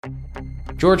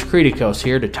George Creedicos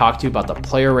here to talk to you about the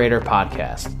Player Rater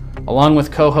podcast. Along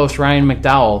with co-host Ryan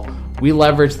McDowell, we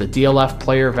leverage the DLF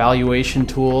player evaluation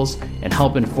tools and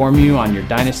help inform you on your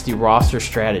dynasty roster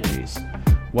strategies.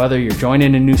 Whether you're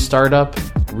joining a new startup,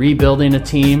 rebuilding a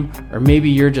team, or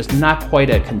maybe you're just not quite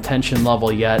at contention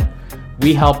level yet,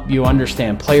 we help you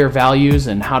understand player values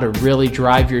and how to really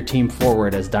drive your team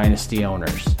forward as dynasty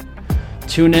owners.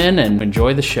 Tune in and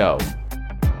enjoy the show.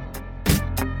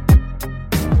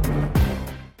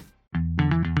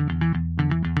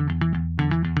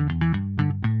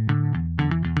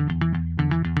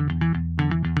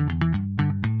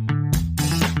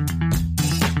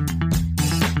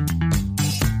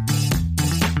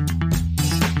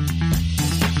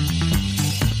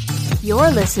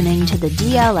 You're listening to the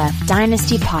DLF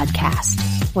Dynasty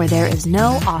Podcast, where there is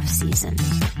no off-season.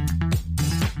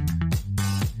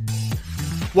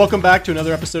 Welcome back to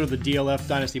another episode of the DLF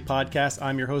Dynasty Podcast.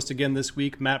 I'm your host again this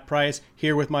week, Matt Price,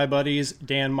 here with my buddies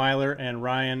Dan Myler and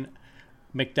Ryan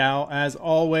McDowell. As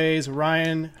always,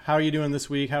 Ryan, how are you doing this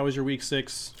week? How was your week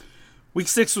 6? Week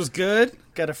 6 was good.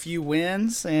 Got a few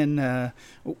wins, and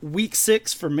week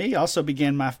 6 for me also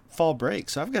began my fall break,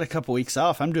 so I've got a couple weeks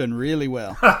off. I'm doing really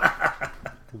well.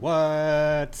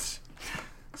 What?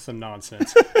 Some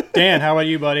nonsense. Dan, how about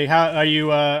you, buddy? How are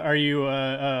you?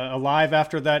 Alive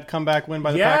after that comeback win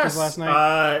by the Packers last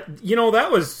night?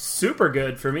 That was super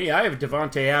good for me. I have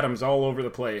Devonta Adams all over the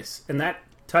place, and that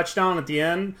touchdown at the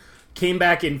end came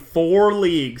back in 4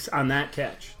 leagues on that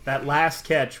catch. That last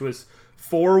catch was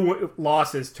 4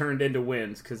 losses turned into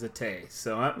wins because of Tay.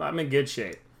 So I'm in good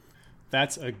shape.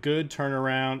 That's a good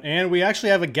turnaround. And we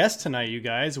actually have a guest tonight, you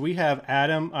guys. We have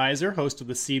Adam Aizer, host of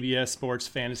the CBS Sports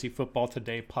Fantasy Football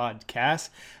Today podcast.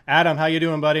 Adam, how you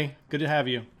doing, buddy? Good to have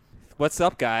you. What's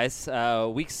up, guys?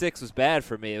 Week 6 was bad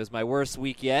for me. It was my worst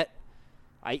week yet.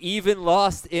 I even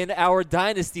lost in our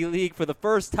Dynasty League for the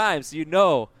first time, so you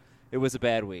know it was a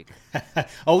bad week.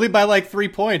 Only by like 3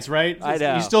 points, right? I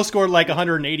know. You still scored like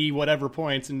 180 whatever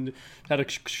points and had a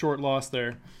short loss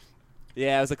there.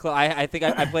 Yeah, it was I think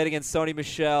I played against Sony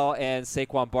Michel and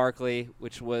Saquon Barkley,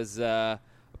 which was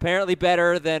apparently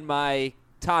better than my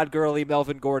Todd Gurley,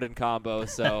 Melvin Gordon combo.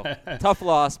 So tough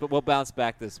loss, but we'll bounce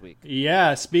back this week.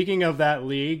 Yeah, speaking of that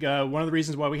league, one of the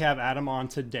reasons why we have Adam on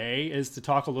today is to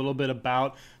talk a little bit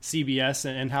about CBS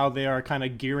and how they are kind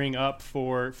of gearing up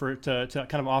to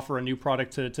kind of offer a new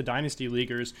product to Dynasty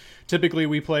Leaguers. Typically,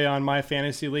 we play on My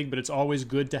Fantasy League, but it's always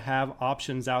good to have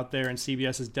options out there, and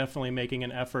CBS is definitely making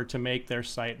an effort to make their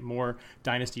site more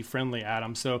Dynasty-friendly,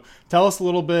 Adam. So tell us a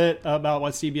little bit about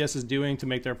what CBS is doing to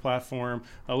make their platform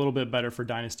a little bit better for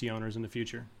Dynasty owners in the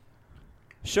future.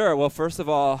 Sure. Well, first of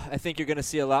all, I think you're going to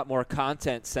see a lot more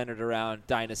content centered around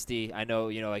Dynasty. I know,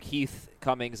 like Heath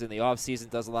Cummings in the offseason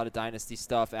does a lot of Dynasty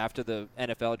stuff. After the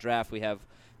NFL draft, we have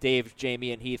Dave,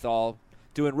 Jamie, and Heath all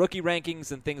doing rookie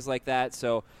rankings and things like that.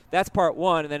 So that's part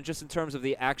one. And then just in terms of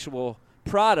the actual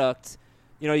product,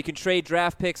 you can trade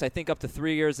draft picks, I think, up to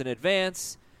 3 years in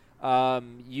advance.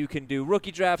 You can do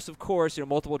rookie drafts, of course,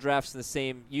 multiple drafts in the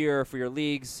same year for your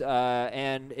leagues.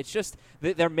 And it's just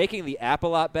they're making the app a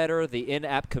lot better. The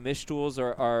in-app commish tools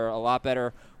are a lot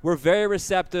better. We're very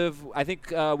receptive. I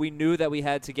think we knew that we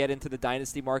had to get into the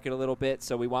Dynasty market a little bit,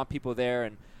 so we want people there.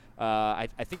 And I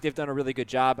think they've done a really good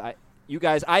job.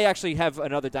 I actually have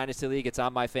another Dynasty League. It's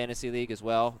on My Fantasy League as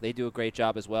well. They do a great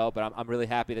job as well. But I'm really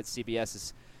happy that CBS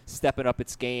is stepping up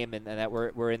its game and that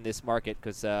we're in this market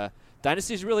because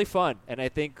Dynasty is really fun, and I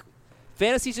think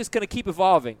fantasy is just going to keep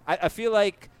evolving. I feel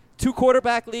like 2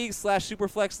 quarterback leagues /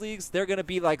 superflex leagues, they're going to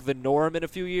be like the norm in a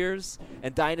few years,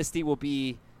 and Dynasty will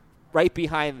be right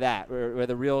behind that, where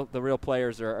the real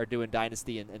players are doing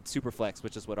Dynasty and superflex,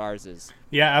 which is what ours is.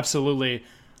 Yeah, absolutely.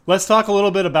 Let's talk a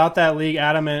little bit about that league,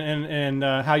 Adam, and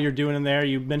how you're doing in there.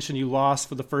 You mentioned you lost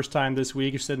for the first time this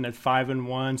week. You're sitting at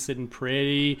 5-1, sitting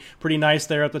pretty nice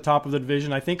there at the top of the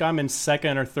division. I think I'm in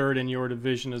second or third in your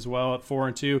division as well at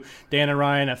 4-2. Dan and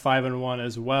Ryan at 5-1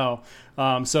 as well.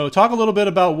 So talk a little bit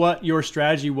about what your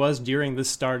strategy was during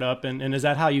this startup, and is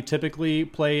that how you typically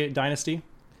play Dynasty?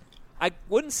 I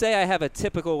wouldn't say I have a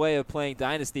typical way of playing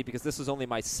Dynasty because this was only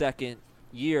my second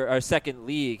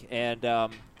league,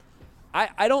 and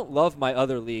I don't love my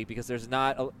other league because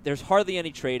there's hardly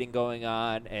any trading going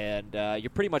on, and you're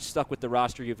pretty much stuck with the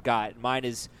roster you've got. Mine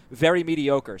is very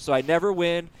mediocre, so I never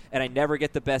win, and I never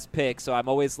get the best pick, so I'm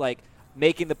always like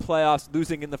making the playoffs,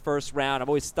 losing in the first round. I'm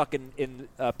always stuck in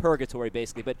purgatory,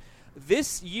 basically. But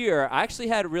this year, I actually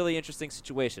had a really interesting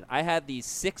situation. I had the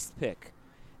 6th pick,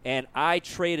 and I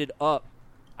traded up.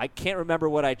 I can't remember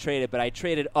what I traded, but I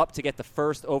traded up to get the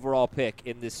 1st overall pick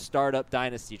in this startup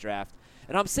Dynasty draft.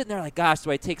 And I'm sitting there like, gosh,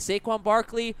 do I take Saquon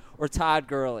Barkley or Todd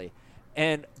Gurley?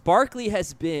 And Barkley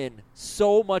has been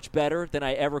so much better than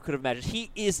I ever could have imagined. He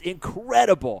is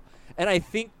incredible. And I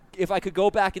think if I could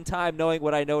go back in time knowing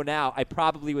what I know now, I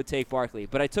probably would take Barkley.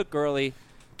 But I took Gurley.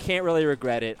 Can't really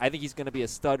regret it. I think he's going to be a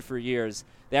stud for years.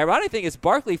 The ironic thing is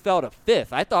Barkley fell to 5th.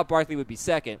 I thought Barkley would be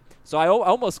 2nd. So I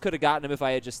almost could have gotten him if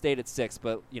I had just stayed at 6th.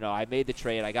 But, I made the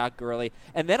trade. I got Gurley.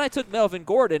 And then I took Melvin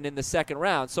Gordon in the 2nd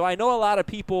round. So I know a lot of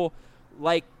people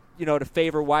like, to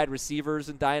favor wide receivers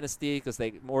in Dynasty because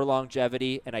they more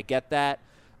longevity, and I get that.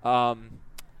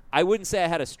 I wouldn't say I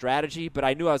had a strategy, but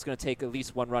I knew I was going to take at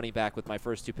least one running back with my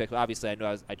first 2 picks. Obviously, I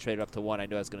knew I traded up to 1. I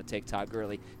knew I was going to take Todd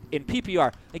Gurley. In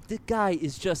PPR, the guy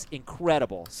is just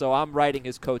incredible. So I'm riding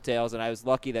his coattails, and I was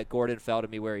lucky that Gordon fell to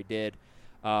me where he did.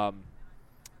 And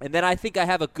then I think I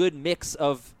have a good mix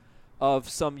of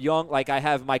some young, like I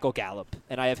have Michael Gallup,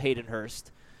 and I have Hayden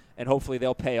Hurst, and hopefully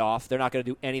they'll pay off. They're not going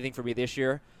to do anything for me this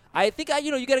year. I think,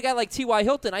 you get a guy like T.Y.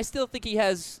 Hilton. I still think he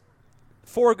has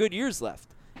 4 good years left.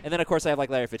 And then, of course, I have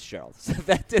Larry Fitzgerald. So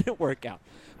that didn't work out.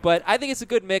 But I think it's a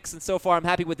good mix, and so far I'm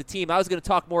happy with the team. I was going to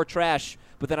talk more trash,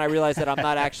 but then I realized that I'm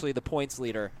not actually the points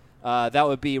leader. That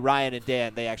would be Ryan and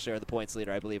Dan. They actually are the points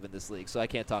leader, I believe, in this league. So I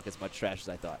can't talk as much trash as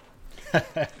I thought.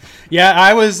 Yeah,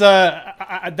 I was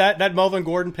that Melvin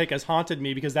Gordon pick has haunted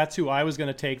me because that's who I was going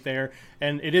to take there,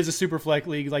 and it is a Superflex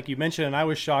league like you mentioned, and I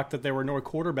was shocked that there were no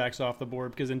quarterbacks off the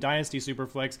board because in Dynasty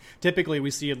Superflex, typically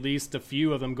we see at least a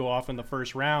few of them go off in the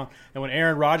first round, and when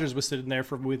Aaron Rodgers was sitting there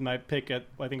with my pick at,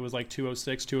 I think it was like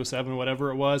 206, 207,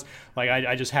 whatever it was, like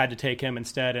I just had to take him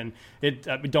instead, and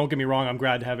don't get me wrong, I'm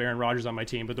glad to have Aaron Rodgers on my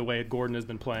team, but the way Gordon has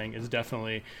been playing has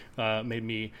definitely made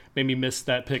me miss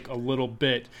that pick a little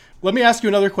bit. Let me ask you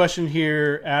another question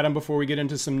here, Adam, before we get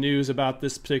into some news about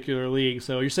this particular league.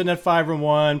 So you're sitting at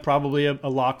 5-1, probably a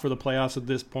lock for the playoffs at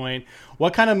this point.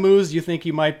 What kind of moves do you think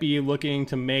you might be looking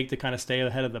to make to kind of stay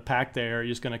ahead of the pack there? Or are you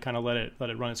just going to kind of let it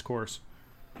run its course?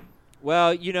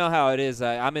 Well, you know how it is.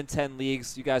 I'm in 10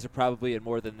 leagues. You guys are probably in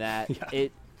more than that.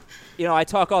 Yeah. I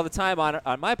talk all the time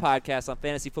on my podcast on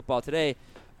Fantasy Football Today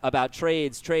about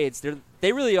trades.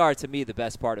 They really are, to me, the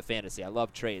best part of fantasy. I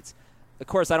love trades. Of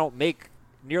course, I don't make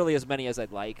nearly as many as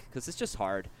I'd like because it's just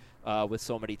hard with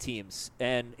so many teams.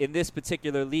 And in this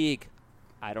particular league,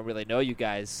 I don't really know you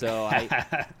guys, so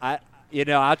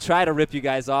I'll try to rip you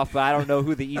guys off, but I don't know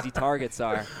who the easy targets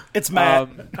are. It's Matt.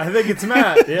 I think it's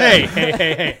Matt. Yeah.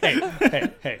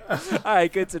 Hey. All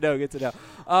right, good to know.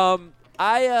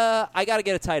 I got to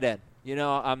get a tight end.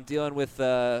 I'm dealing with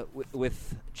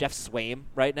Jeff Swaim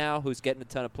right now, who's getting a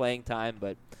ton of playing time,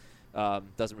 but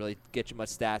doesn't really get you much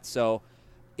stats. So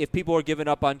if people are giving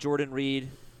up on Jordan Reed,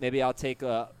 maybe I'll take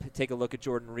a look at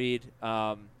Jordan Reed.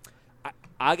 I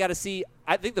got to see.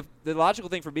 I think the logical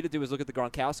thing for me to do is look at the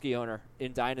Gronkowski owner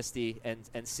in Dynasty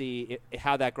and see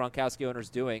how that Gronkowski owner is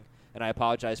doing. And I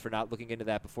apologize for not looking into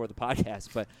that before the podcast,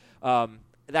 but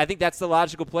I think that's the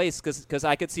logical place because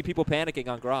I could see people panicking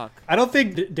on Gronk. I don't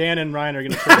think Dan and Ryan are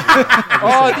going to trade you.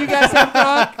 Oh, do you guys have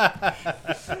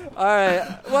Gronk? All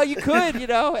right. Well, you could,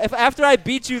 if after I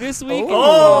beat you this week.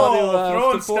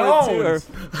 Throwing stones.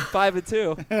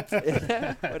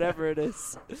 5-2, whatever it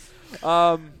is.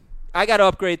 I got to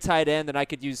upgrade tight end, and I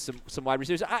could use some wide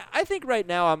receivers. I think right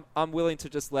now I'm willing to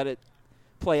just let it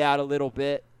play out a little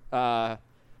bit.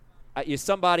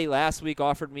 Somebody last week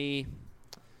offered me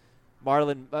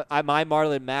my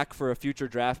Marlon Mack for a future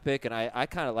draft pick, and I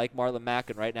kind of like Marlon Mack,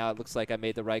 and right now it looks like I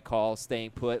made the right call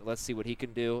staying put. Let's see what he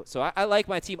can do. So I like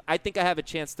my team. I think I have a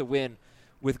chance to win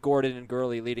with Gordon and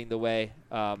Gurley leading the way,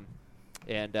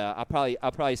 and I'll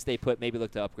probably stay put, maybe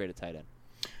look to upgrade a tight end.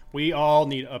 We all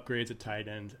need upgrades at tight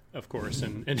end, of course,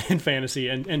 and in fantasy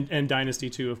and Dynasty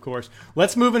too, of course.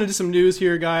 Let's move into some news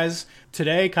here, guys.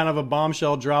 Today, kind of a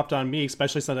bombshell dropped on me,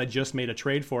 especially since I just made a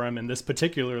trade for him in this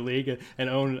particular league and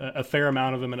own a fair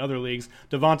amount of him in other leagues.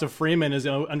 Devonta Freeman is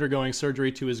undergoing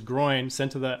surgery to his groin,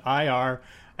 sent to the IR.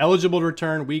 Eligible to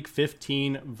return week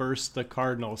 15 versus the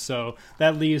Cardinals. So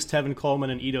that leaves Tevin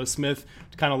Coleman and Ito Smith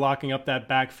kind of locking up that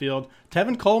backfield.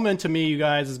 Tevin Coleman, to me, you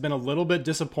guys, has been a little bit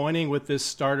disappointing with this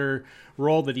starter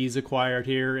role that he's acquired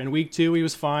here. In week 2, he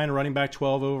was fine, running back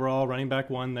 12 overall, running back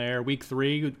 1 there. Week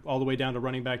 3, all the way down to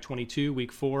running back 22.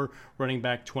 Week 4, running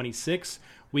back 26.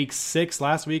 Week 6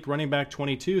 last week, running back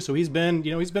 22. So he's been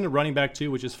a running back 2,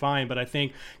 which is fine. But I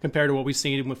think compared to what we've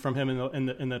seen from him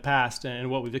in the past and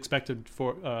what we've expected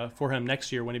for him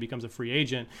next year when he becomes a free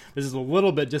agent, this is a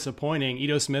little bit disappointing.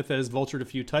 Ito Smith has vultured a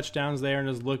few touchdowns there and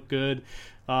has looked good.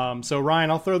 So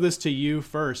Ryan, I'll throw this to you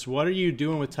first. What are you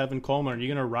doing with Tevin Coleman? Are you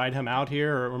going to ride him out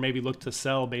here, or maybe look to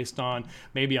sell based on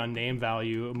name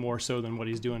value more so than what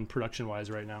he's doing production wise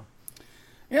right now?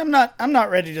 Yeah, I'm not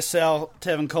ready to sell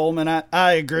Tevin Coleman.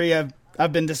 I agree.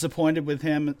 I've been disappointed with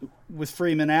him. With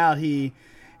Freeman out, he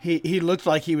looked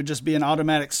like he would just be an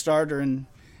automatic starter, and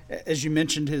as you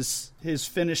mentioned, his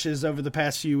finishes over the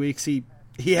past few weeks, he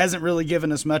hasn't really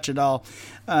given us much at all.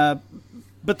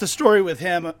 But the story with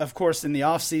him, of course, in the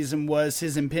offseason was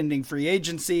his impending free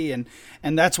agency, and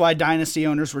that's why dynasty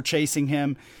owners were chasing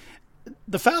him.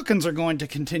 The Falcons are going to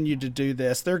continue to do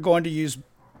this. They're going to use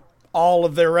all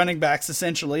of their running backs,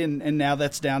 essentially, and now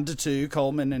that's down to 2,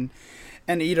 Coleman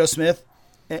and Ito Smith.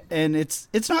 And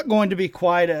it's not going to be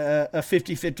quite a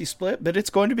 50-50 split, but it's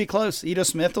going to be close. Ito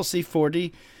Smith will see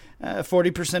 40%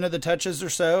 of the touches or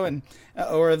so,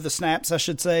 or of the snaps, I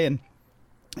should say,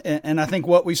 and I think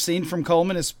what we've seen from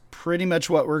Coleman is pretty much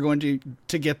what we're going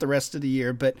to get the rest of the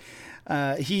year. But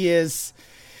he is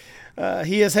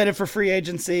headed for free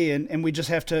agency, and we just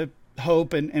have to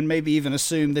hope and maybe even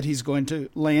assume that he's going to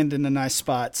land in a nice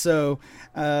spot. So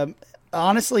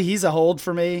honestly, he's a hold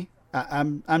for me.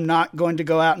 I'm not going to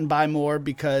go out and buy more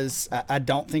because I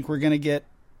don't think we're going to get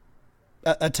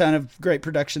a ton of great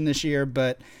production this year,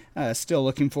 but still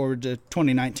looking forward to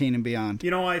 2019 and beyond.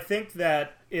 I think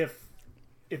that if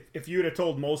you would have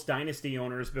told most dynasty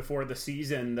owners before the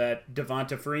season that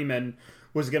Devonta Freeman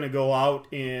was going to go out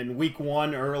in week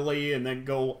 1 early and then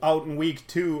go out in week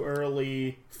 2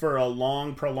 early for a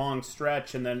long, prolonged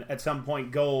stretch and then at some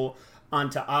point go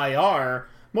onto IR,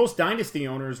 most dynasty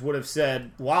owners would have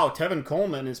said, wow, Tevin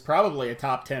Coleman is probably a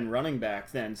top 10 running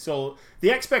back then. So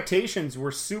the expectations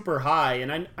were super high.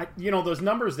 And, I those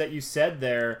numbers that you said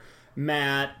there,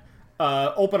 Matt,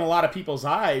 open a lot of people's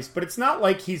eyes. But it's not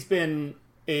like he's been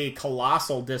a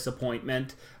colossal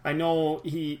disappointment. I know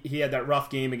he had that rough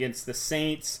game against the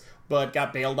Saints, but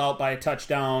got bailed out by a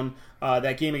touchdown.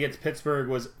 That game against Pittsburgh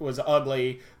was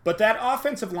ugly. But that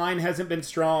offensive line hasn't been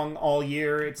strong all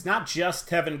year. It's not just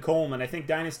Tevin Coleman. I think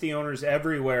dynasty owners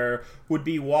everywhere would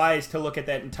be wise to look at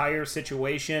that entire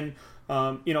situation.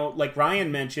 Like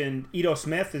Ryan mentioned, Ito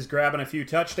Smith is grabbing a few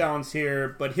touchdowns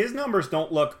here, but his numbers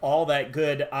don't look all that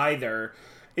good either.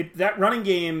 That running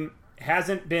game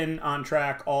hasn't been on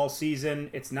track all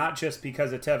season. It's not just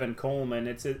because of Tevin Coleman.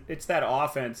 It's that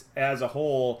offense as a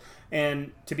whole.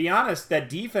 And to be honest, that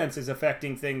defense is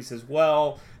affecting things as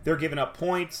well. They're giving up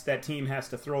points. That team has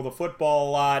to throw the football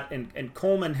a lot. And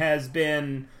Coleman has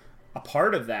been a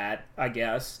part of that, I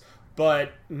guess,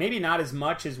 but maybe not as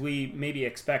much as we maybe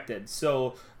expected.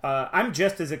 So I'm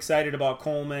just as excited about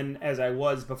Coleman as I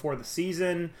was before the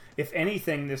season. If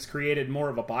anything, this created more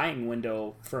of a buying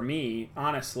window for me,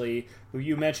 honestly.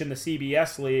 You mentioned the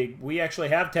CBS League. We actually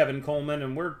have Tevin Coleman,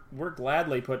 and we're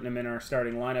gladly putting him in our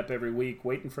starting lineup every week,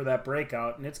 waiting for that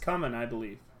breakout, and it's coming, I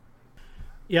believe.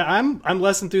 Yeah, I'm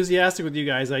less enthusiastic with you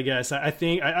guys, I guess. I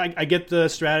think I get the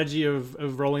strategy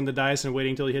of rolling the dice and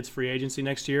waiting until he hits free agency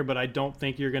next year, but I don't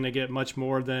think you're going to get much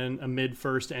more than a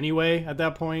mid-first anyway at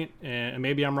that point. And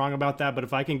maybe I'm wrong about that, but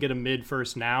if I can get a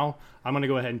mid-first now, I'm going to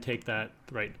go ahead and take that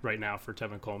right now for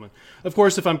Tevin Coleman. Of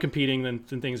course, if I'm competing, then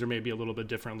things are maybe a little bit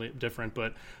different.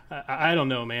 But I don't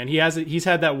know, man. He's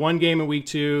had that one game in week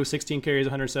 2, 16 carries,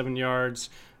 107 yards.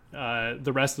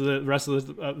 The rest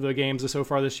of the games so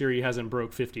far this year, he hasn't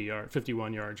broke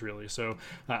 51 yards really. So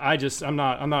I'm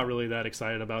not really that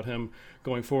excited about him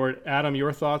going forward. Adam,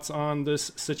 your thoughts on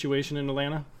this situation in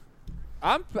Atlanta?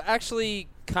 I'm actually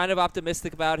kind of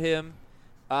optimistic about him.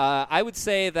 I would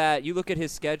say that you look at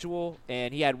his schedule,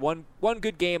 and he had one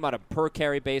good game on a per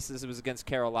carry basis. It was against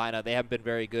Carolina. They haven't been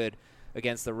very good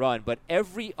against the run, but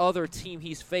every other team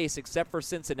he's faced except for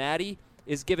Cincinnati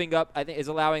is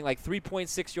allowing like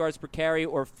 3.6 yards per carry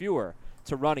or fewer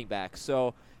to running backs.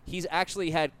 So he's actually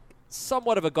had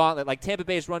somewhat of a gauntlet. Like Tampa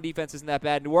Bay's run defense isn't that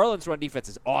bad. New Orleans' run defense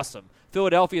is awesome.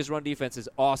 Philadelphia's run defense is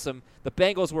awesome. The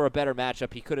Bengals were a better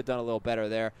matchup. He could have done a little better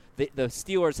there. The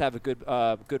Steelers have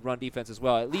a good run defense as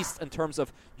well, at least in terms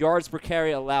of yards per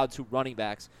carry allowed to running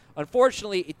backs.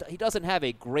 Unfortunately, he doesn't have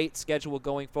a great schedule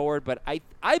going forward, but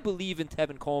I believe in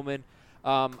Tevin Coleman.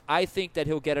 I think that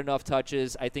he'll get enough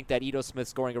touches. I think that Ito Smith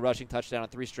scoring a rushing touchdown on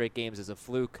 3 straight games is a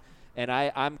fluke. And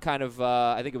I'm kind of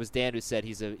I think it was Dan who said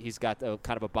he's got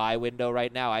kind of a buy window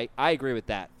right now. I agree with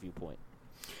that viewpoint.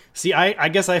 See, I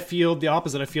guess I feel the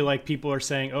opposite. I feel like people are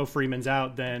saying, oh, Freeman's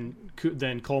out, then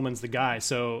Coleman's the guy.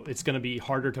 So it's going to be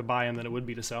harder to buy him than it would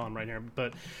be to sell him right here.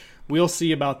 But we'll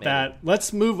see about that.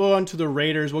 Let's move on to the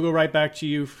Raiders. We'll go right back to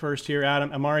you first here,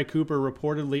 Adam. Amari Cooper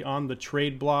reportedly on the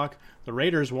trade block. The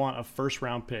Raiders want a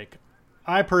first-round pick.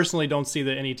 I personally don't see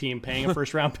that any team paying a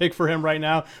first-round pick for him right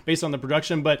now based on the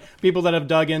production, but people that have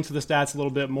dug into the stats a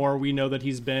little bit more, we know that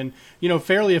he's been,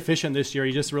 fairly efficient this year.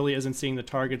 He just really isn't seeing the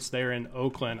targets there in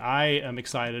Oakland. I am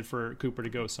excited for Cooper to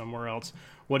go somewhere else.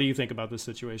 What do you think about this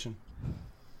situation?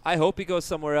 I hope he goes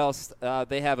somewhere else.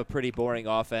 They have a pretty boring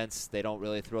offense. They don't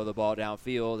really throw the ball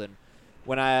downfield. And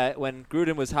when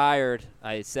Gruden was hired,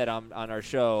 I said on our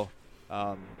show,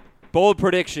 bold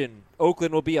prediction,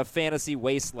 Oakland will be a fantasy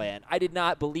wasteland. I did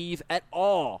not believe at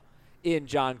all in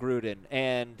John Gruden,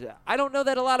 and I don't know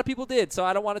that a lot of people did, so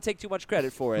I don't want to take too much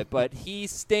credit for it, but he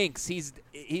stinks. He's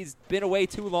been away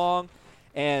too long,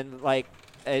 and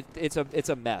it's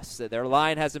a mess. Their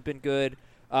line hasn't been good.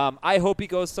 I hope he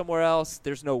goes somewhere else.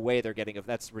 There's no way they're getting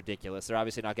that's ridiculous. They're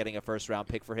obviously not getting a first-round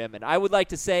pick for him, and I would like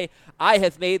to say I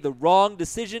have made the wrong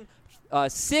decision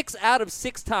 6 out of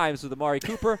 6 times with Amari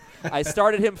Cooper. I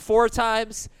started him 4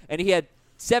 times, and he had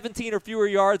 17 or fewer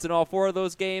yards in all 4 of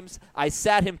those games. I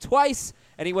sat him twice,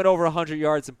 and he went over 100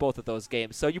 yards in both of those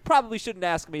games. So you probably shouldn't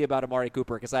ask me about Amari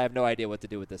Cooper because I have no idea what to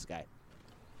do with this guy.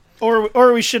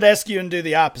 Or we should ask you and do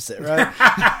the opposite, right?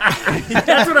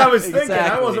 That's what I was thinking.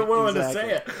 Exactly, I wasn't willing to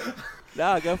say it.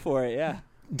 No, go for it. Yeah.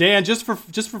 Dan, just for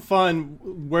fun,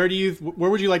 where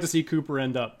would you like to see Cooper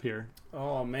end up here?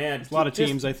 Oh man, There's a lot of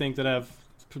teams I think that have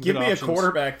good give me options. a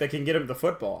quarterback that can get him the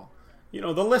football.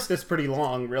 The list is pretty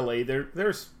long, really.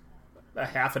 There's a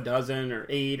half a dozen or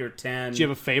 8 or 10. Do you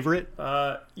have a favorite?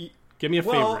 Give me a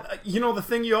favorite. The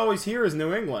thing you always hear is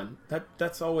New England.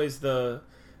 That's always the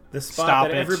spot Stop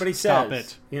that it. everybody Stop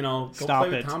says. it. Go Stop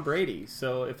play it. with Tom Brady.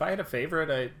 So if I had a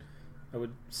favorite, I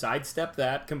would sidestep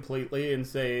that completely and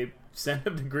say send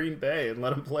him to Green Bay and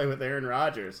let him play with Aaron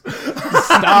Rodgers.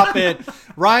 Stop it.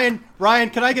 Ryan,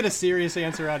 can I get a serious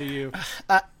answer out of you?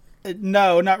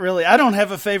 No, not really. I don't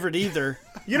have a favorite either.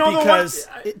 Because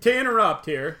to interrupt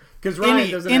here, because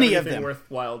Ryan doesn't have anything them.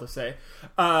 worthwhile to say.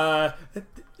 The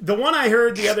one I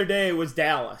heard the other day was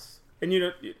Dallas.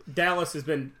 And, Dallas has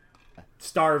been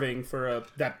starving for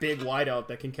that big wideout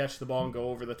that can catch the ball and go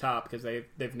over the top because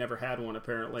they've never had one,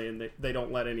 apparently, and they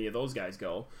don't let any of those guys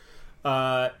go.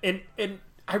 And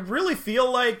I really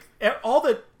feel like all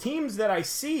the teams that I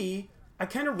see, I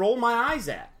kind of roll my eyes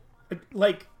at.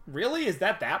 Like, really? Is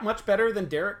that much better than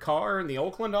Derek Carr and the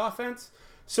Oakland offense?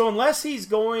 So unless he's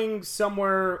going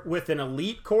somewhere with an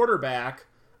elite quarterback,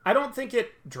 I don't think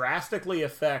it drastically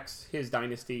affects his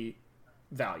dynasty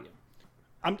value.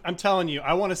 I'm telling you,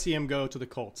 I want to see him go to the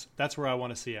Colts. That's where I want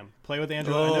to see him. Play with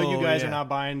Andrew. I know you guys are not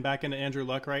buying back into Andrew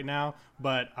Luck right now,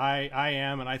 but I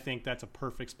am, and I think that's a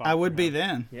perfect spot. I would be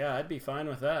then. Yeah, I'd be fine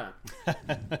with that.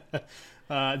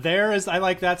 I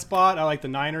like that spot. I like the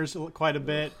Niners quite a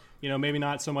bit. Maybe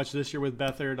not so much this year with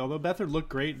Beathard, although Beathard looked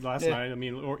great last night. I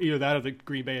mean, or either that or the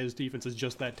Green Bay's defense is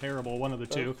just that terrible. One of the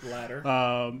two. Latter.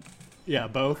 Yeah,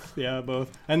 both.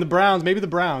 And the Browns, maybe the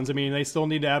Browns. I mean, they still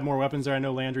need to add more weapons there. I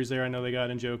know Landry's there. I know they got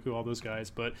Njoku, all those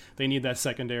guys. But they need that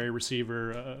secondary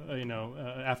receiver.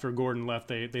 After Gordon left,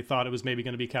 they thought it was maybe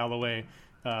going to be Callaway,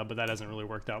 but that hasn't really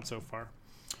worked out so far.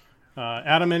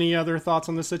 Adam, any other thoughts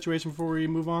on this situation before we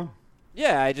move on?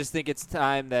 Yeah, I just think it's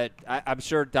time that I'm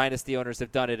sure dynasty owners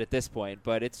have done it at this point,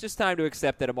 but it's just time to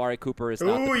accept that Amari Cooper is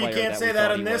not the player you can't that say we that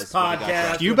thought in he this was when he got podcast.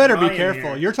 drafted. You better be Ryan careful.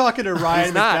 here. You're talking to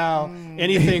Ryan McDowell.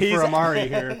 Anything for Amari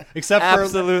here, except for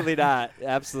Absolutely not.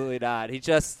 Absolutely not. He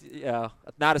just,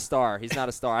 not a star. He's not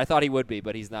a star. I thought he would be,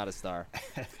 but he's not a star.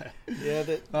 Yeah,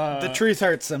 the truth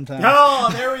hurts sometimes. Oh,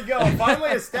 there we go.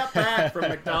 Finally a step back from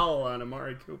McDowell on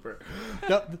Amari Cooper.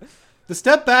 The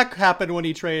step back happened when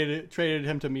he traded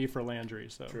him to me for Landry.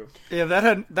 So True. Yeah,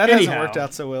 that hasn't worked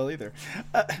out so well either.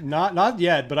 Not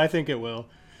yet, but I think it will.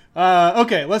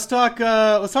 Okay, let's talk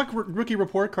rookie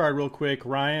report card real quick.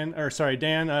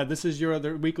 Dan, this is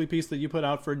the weekly piece that you put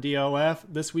out for DLF.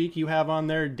 This week you have on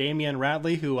there Damion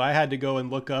Ratley, who I had to go and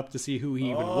look up to see who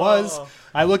he even was.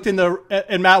 I looked in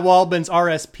Matt Waldman's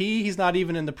RSP. He's not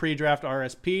even in the pre-draft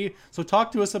RSP. So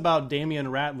talk to us about Damion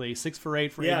Ratley, 6 for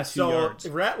 8 for 82 yards.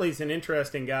 Ratley's an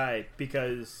interesting guy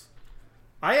because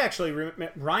I actually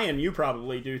Ryan, you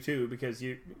probably do too, because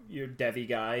you're a Devy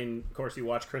guy, and of course you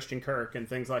watch Christian Kirk and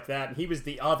things like that. And he was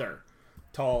the other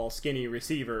tall, skinny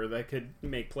receiver that could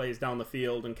make plays down the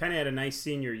field, and kind of had a nice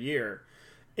senior year.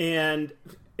 And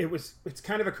it's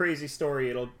kind of a crazy story.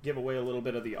 It'll give away a little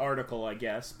bit of the article, I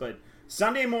guess. But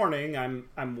Sunday morning, I'm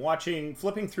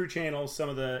flipping through channels, some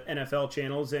of the NFL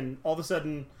channels, and all of a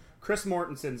sudden Chris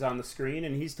Mortenson's on the screen,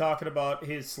 and he's talking about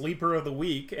his sleeper of the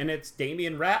week, and it's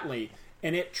Damion Ratley.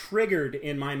 And it triggered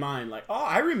in my mind, like, oh,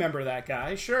 I remember that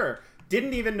guy, sure.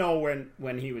 Didn't even know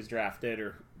when he was drafted,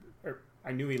 or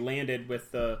I knew he landed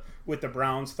with the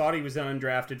Browns. Thought he was an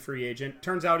undrafted free agent.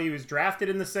 Turns out he was drafted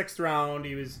in the 6th round.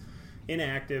 He was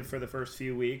inactive for the first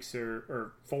few weeks,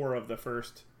 or 3 of the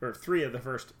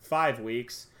first 5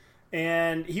 weeks.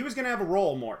 And he was going to have a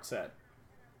role, Mort said.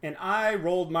 and I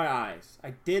rolled my eyes.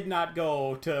 I did not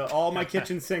go to all my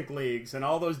kitchen sink leagues and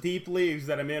all those deep leagues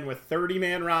that I'm in with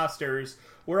 30-man rosters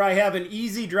where I have an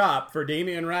easy drop for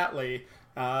Damion Ratley.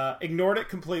 Ignored it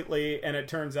completely, and it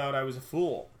turns out I was a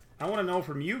fool. I want to know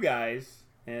from you guys,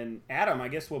 and Adam, I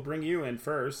guess we'll bring you in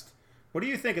first. What do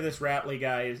you think of this Ratley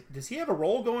guy? Does he have a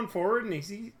role going forward, and is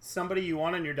he somebody you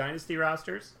want on your dynasty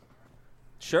rosters?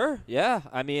 Sure, yeah.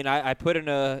 I mean, I put in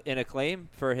a claim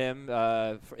for him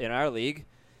in our league.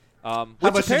 How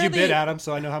much did you bid, Adam,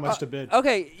 so I know how much to bid?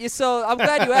 Okay, so I'm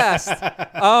glad you asked.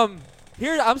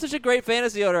 Here, I'm such a great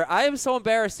fantasy owner. I am so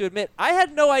embarrassed to admit I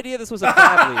had no idea this was a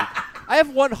fab league. I have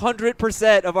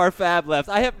 100% of our fab left.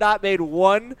 I have not made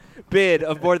one bid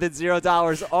of more than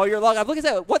 $0 all year long. I'm looking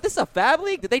at what, this is a fab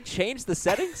league? Did they change the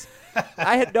settings?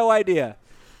 I had no idea.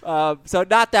 So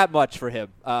not that much for him,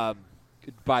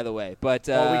 by the way. But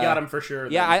we got him for sure.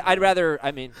 Yeah, I'd rather.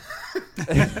 I mean,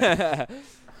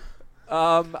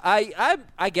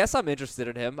 I guess I'm interested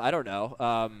in him. I don't know.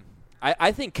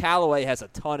 I think Callaway has a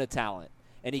ton of talent,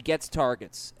 and he gets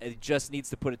targets, and he just needs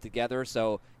to put it together.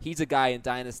 So he's a guy in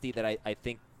Dynasty that I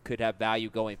think could have value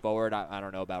going forward. I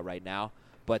don't know about right now.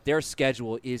 But their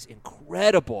schedule is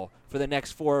incredible for the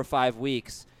next 4 or 5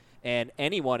 weeks, and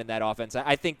anyone in that offense.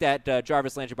 I think that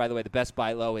Jarvis Landry, by the way, the best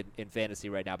buy low in fantasy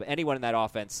right now, but anyone in that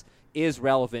offense is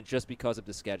relevant just because of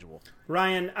the schedule.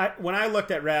 Ryan, when I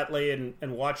looked at Ratley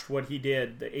and watched what he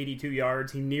did, the 82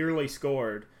 yards, he nearly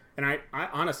scored. And I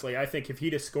honestly, I think if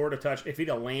he'd have scored a touch, if he'd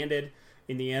have landed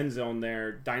in the end zone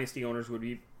there, dynasty owners would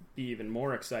be even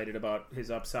more excited about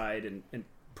his upside and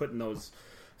putting those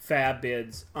fab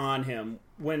bids on him.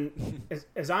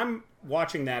 As I'm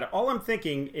watching that, all I'm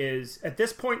thinking is at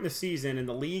this point in the season in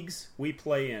the leagues we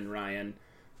play in, Ryan,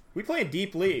 we play in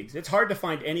deep leagues. It's hard to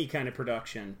find any kind of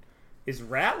production. Is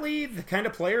Ratley the kind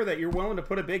of player that you're willing to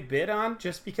put a big bid on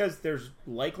just because there's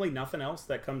likely nothing else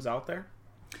that comes out there?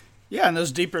 Yeah, in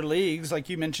those deeper leagues, like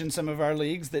you mentioned, some of our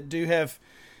leagues that do have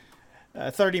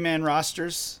 30-man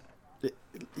rosters.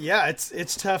 Yeah,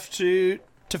 it's tough to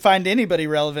find anybody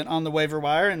relevant on the waiver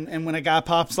wire, and when a guy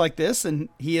pops like this, and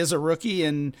he is a rookie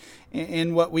in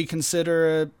what we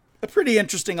consider a pretty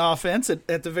interesting offense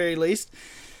at the very least,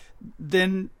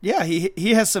 then yeah,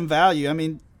 he has some value. I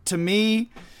mean, to me,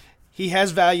 he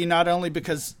has value not only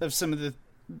because of some of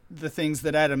the things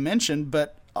that Adam mentioned,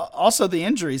 but also the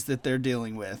injuries that they're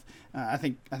dealing with. I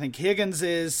think Higgins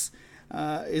is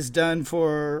done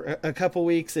for a couple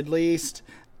weeks at least.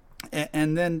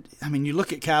 And then, I mean, you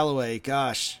look at Callaway,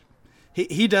 gosh,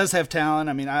 he does have talent.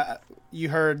 I mean, you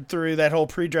heard through that whole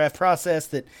pre-draft process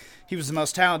that he was the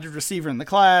most talented receiver in the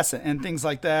class and things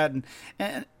like that.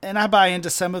 And I buy into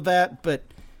some of that, but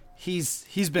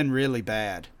he's been really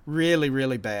bad, really,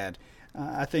 really bad.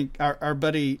 I think our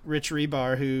buddy Rich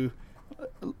Rebar, who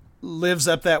lives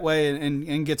up that way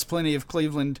and gets plenty of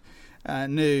Cleveland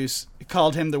news,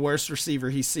 called him the worst receiver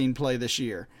he's seen play this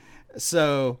year.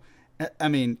 So, I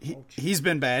mean, he's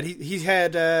been bad. He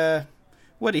had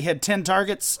he had 10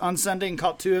 targets on Sunday and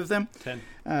caught 2 of them. 10.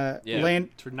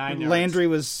 For 9 yards. Landry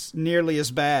was nearly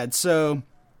as bad. So,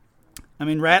 I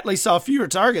mean, Ratley saw fewer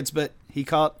targets, but he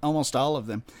caught almost all of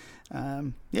them.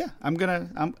 Yeah,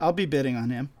 I'll be bidding on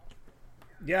him.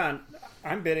 Yeah,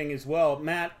 I'm bidding as well.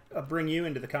 Matt, I'll bring you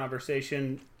into the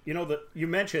conversation. You know, you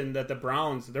mentioned that the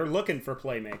Browns, they're looking for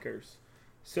playmakers.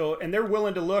 So, and they're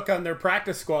willing to look on their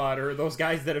practice squad or those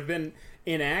guys that have been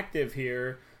inactive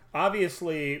here.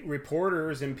 Obviously,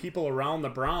 reporters and people around the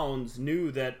Browns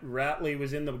knew that Ratley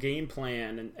was in the game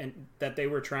plan and that they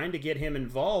were trying to get him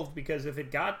involved because if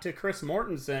it got to Chris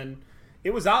Mortensen,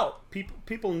 it was out.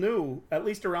 People knew, at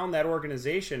least around that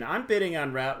organization. I'm bidding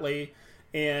on Ratley,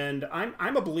 and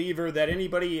I'm a believer that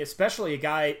anybody, especially a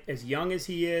guy as young as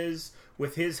he is,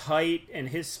 with his height and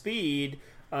his speed,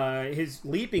 his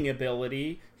leaping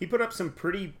ability, he put up some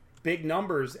pretty big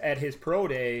numbers at his pro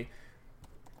day.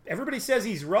 Everybody says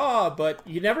he's raw, but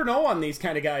you never know on these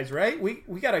kind of guys, right?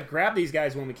 We got to grab these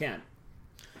guys when we can.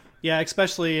 Yeah,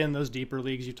 especially in those deeper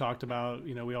leagues you talked about.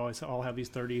 You know, we always all have these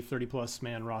 30-plus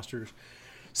man rosters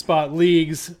spot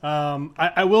leagues.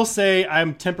 I will say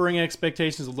I'm tempering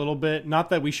expectations a little bit. Not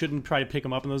that we shouldn't try to pick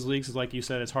him up in those leagues, because like you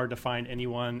said, it's hard to find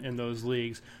anyone in those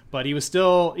leagues. But he was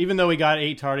still, even though he got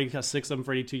 8 targets, got 6 of them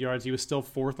for 82 yards, he was still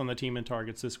 4th on the team in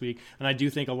targets this week. And I do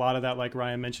think a lot of that, like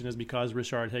Ryan mentioned, is because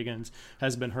Rashard Higgins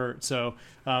has been hurt. So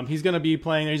he's going to be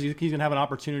playing. He's going to have an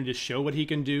opportunity to show what he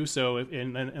can do. So,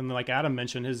 and like Adam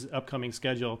mentioned, his upcoming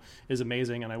schedule is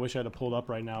amazing. And I wish I had it pulled up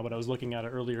right now, but I was looking at it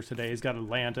earlier today. He's got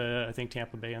Atlanta, I think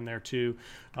Tampa Bay in there too,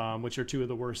 which are two of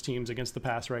the worst teams against the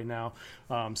pass right now.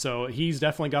 So he's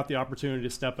definitely got the opportunity to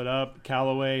step it up.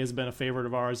 Callaway has been a favorite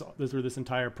of ours through this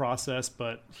entire process,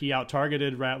 but he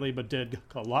out-targeted Ratley, but did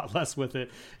a lot less with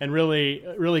it. And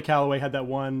really Callaway had that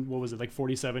one,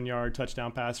 47-yard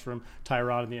touchdown pass from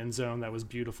Tyrod in the end zone that was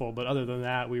beautiful. But other than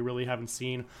that, we really haven't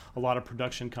seen a lot of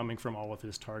production coming from all of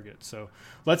his targets. So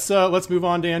let's move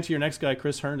on, Dan, to your next guy,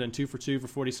 Chris Herndon, 2 for 2 for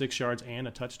 46 yards and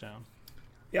a touchdown.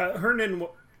 Yeah, Herndon,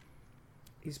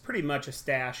 he's pretty much a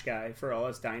stash guy for all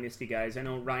us Dynasty guys. I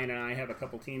know Ryan and I have a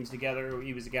couple teams together.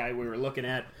 He was a guy we were looking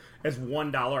at as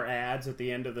 $1 ads at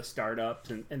the end of the startups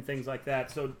and things like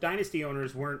that. So Dynasty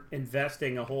owners weren't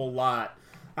investing a whole lot.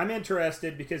 I'm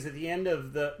interested because at the end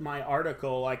of my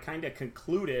article, I kind of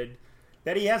concluded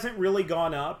that he hasn't really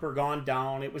gone up or gone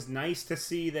down. It was nice to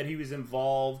see that he was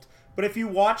involved. But if you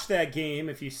watch that game,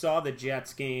 if you saw the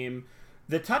Jets game,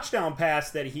 the touchdown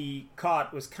pass that he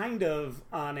caught was kind of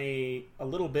on a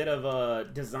little bit of a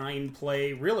design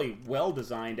play, really well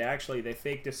designed, actually. They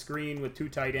faked a screen with two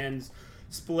tight ends,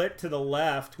 split to the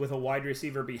left with a wide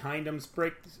receiver behind him,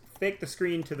 faked the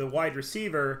screen to the wide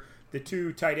receiver. The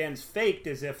two tight ends faked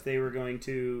as if they were going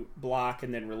to block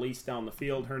and then release down the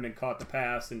field. Herndon caught the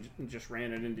pass and just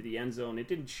ran it into the end zone. It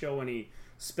didn't show any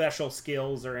special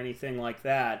skills or anything like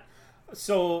that.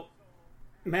 So,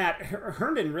 Matt,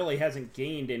 Herndon really hasn't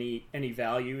gained any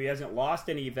value. He hasn't lost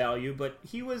any value, but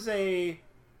he was a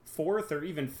 4th or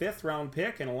even 5th round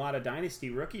pick in a lot of Dynasty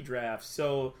rookie drafts.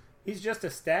 So he's just a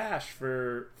stash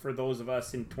for those of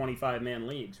us in 25-man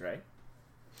leagues, right?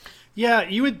 Yeah,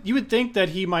 you would think that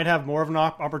he might have more of an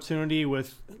opportunity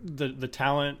with the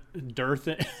talent dearth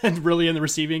and really in the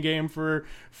receiving game for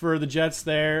the Jets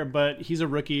there, but he's a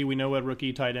rookie. We know what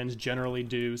rookie tight ends generally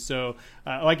do. So,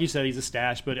 like you said, he's a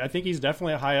stash, but I think he's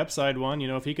definitely a high upside one.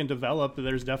 If he can develop,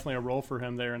 there's definitely a role for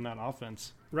him there in that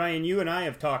offense. Ryan, you and I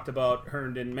have talked about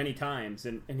Herndon many times,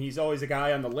 and he's always a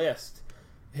guy on the list.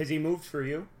 Has he moved for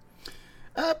you?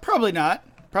 Probably not.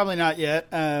 Probably not yet.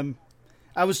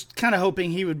 I was kind of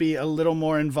hoping he would be a little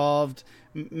more involved.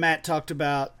 Matt talked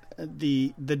about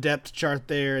the depth chart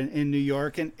there in New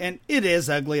York, and it is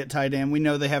ugly at tight end. We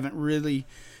know they haven't really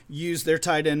used their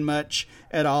tight end much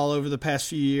at all over the past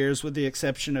few years, with the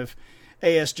exception of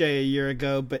ASJ a year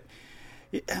ago. But,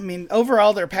 I mean,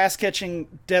 overall their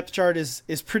pass-catching depth chart is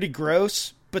pretty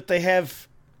gross, but they have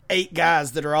 8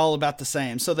 guys that are all about the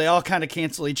same. So they all kind of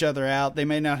cancel each other out. They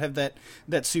may not have that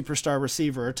superstar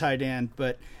receiver or tight end,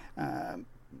 but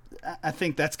I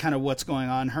think that's kind of what's going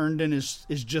on. Herndon is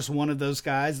just one of those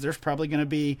guys. There's probably going to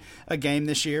be a game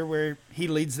this year where he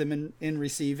leads them in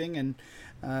receiving,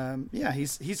 and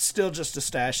he's still just a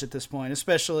stash at this point,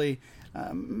 especially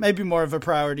maybe more of a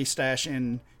priority stash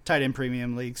in tight end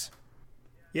premium leagues.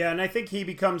 Yeah, and I think he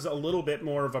becomes a little bit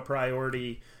more of a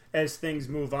priority as things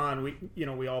move on.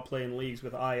 We all play in leagues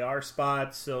with IR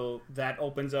spots, so that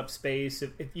opens up space.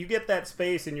 If you get that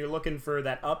space and you're looking for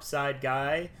that upside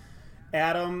guy,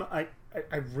 Adam, I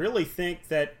really think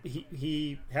that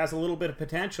he has a little bit of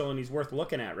potential and he's worth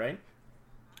looking at, right?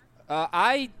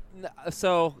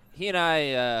 So he and I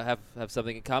have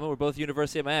something in common. We're both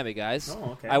University of Miami guys.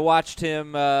 Oh, okay. I watched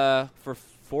him for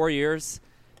 4 years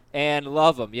and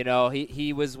love him.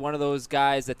 He was one of those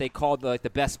guys that they called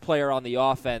the best player on the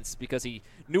offense because he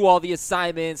knew all the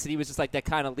assignments and he was just like that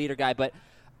kind of leader guy. But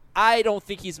I don't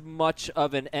think he's much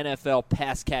of an NFL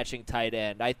pass-catching tight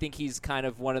end. I think he's kind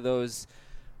of one of those,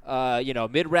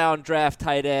 mid-round draft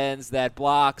tight ends that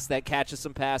blocks, that catches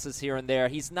some passes here and there.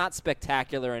 He's not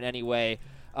spectacular in any way.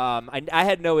 I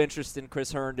had no interest in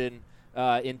Chris Herndon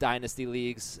in dynasty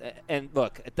leagues. And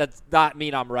look, that does not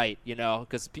mean I'm right,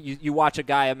 because you watch a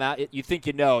guy, you think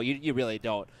you really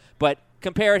don't. But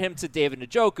compare him to David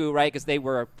Njoku, right, because they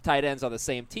were tight ends on the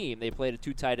same team. They played a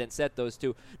 2 tight end set, those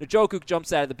two. Njoku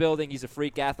jumps out of the building. He's a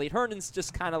freak athlete. Herndon's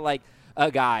just kind of like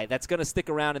a guy that's going to stick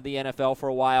around in the NFL for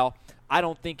a while. I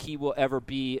don't think he will ever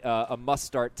be a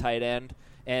must-start tight end.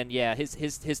 And, yeah,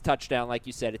 his touchdown, like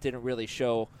you said, it didn't really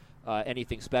show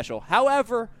anything special.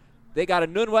 However, they got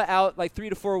Anunwa out like 3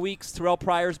 to 4 weeks. Terrell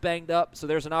Pryor's banged up, so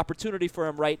there's an opportunity for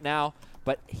him right now.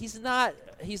 But he's not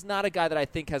a guy that I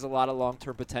think has a lot of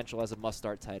long-term potential as a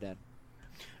must-start tight end.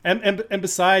 And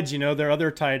besides, their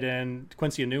other tight end,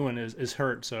 Quincy Anunwa, is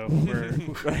hurt, so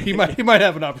he might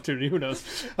have an opportunity. Who knows?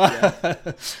 Yeah.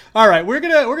 All right, we're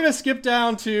gonna skip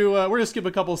down to we're gonna skip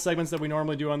a couple of segments that we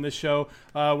normally do on this show.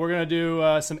 We're gonna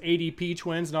do some ADP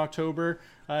twins in October.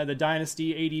 The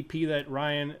Dynasty ADP that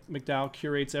Ryan McDowell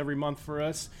curates every month for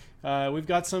us. we've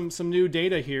got some new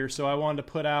data here, so I wanted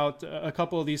to put out a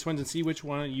couple of these ones and see which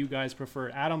one you guys prefer.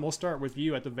 Adam, we'll start with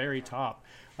you at the very top.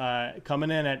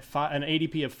 Coming in at an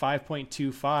ADP of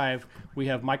 5.25, we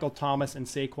have Michael Thomas and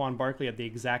Saquon Barkley at the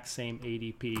exact same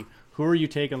ADP. Who are you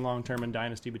taking long-term in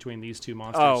Dynasty between these two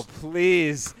monsters? Oh,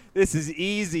 please. This is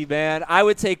easy, man. I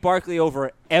would take Barkley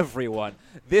over everyone.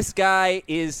 This guy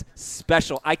is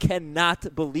special. I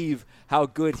cannot believe how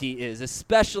good he is,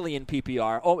 especially in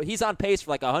PPR. Oh, he's on pace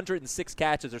for like 106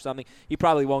 catches or something. He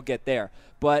probably won't get there.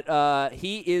 But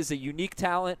he is a unique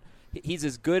talent. He's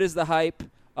as good as the hype.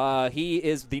 He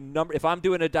is the number. If I'm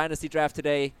doing a Dynasty draft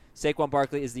today, Saquon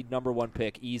Barkley is the number one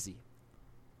pick. Easy.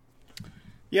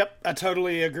 Yep, I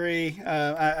totally agree.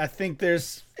 I think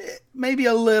there's maybe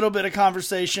a little bit of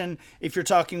conversation if you're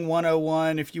talking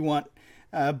 101, if you want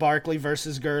Barkley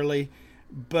versus Gurley.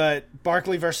 But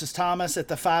Barkley versus Thomas at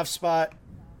the 5 spot,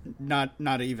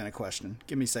 not even a question.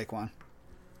 Give me Saquon.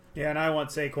 Yeah, and I want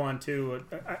Saquon too.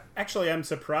 I'm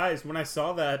surprised when I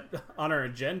saw that on our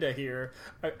agenda here.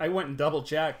 I went and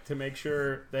double-checked to make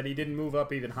sure that he didn't move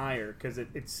up even higher because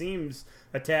it seems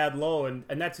a tad low, and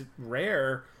that's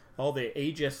rare. All the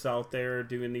agists out there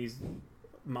doing these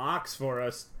mocks for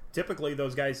us, typically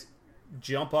those guys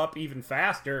jump up even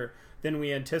faster than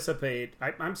we anticipate.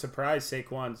 I'm surprised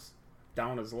Saquon's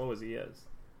down as low as he is.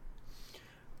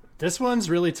 This one's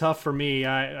really tough for me.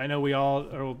 I know we all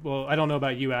are, well, I don't know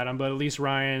about you, Adam, but at least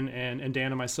Ryan and Dan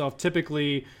and myself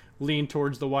typically lean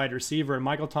towards the wide receiver. And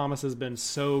Michael Thomas has been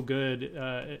so good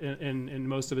in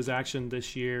most of his action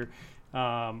this year.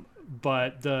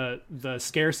 But the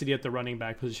scarcity at the running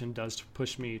back position does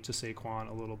push me to Saquon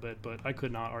a little bit. But I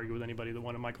could not argue with anybody that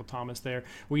wanted Michael Thomas there.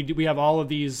 We have all of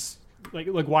these like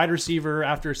wide receiver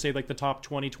after, say, like the top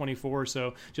 20, 24 or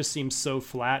so just seems so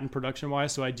flat in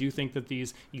production-wise. So I do think that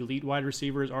these elite wide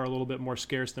receivers are a little bit more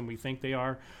scarce than we think they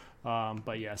are.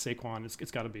 But yeah, Saquon,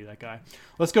 it's got to be that guy.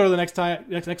 Let's go to the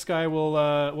next guy.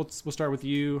 We'll start with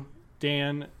you,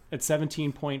 Dan, at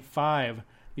 17.5.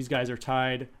 These guys are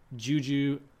tied.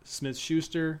 Juju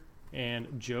Smith-Schuster and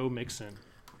Joe Mixon.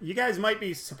 You guys might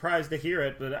be surprised to hear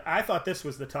it, but I thought this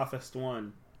was the toughest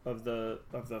one of the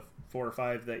 4 or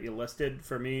 5 that you listed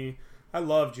for me. I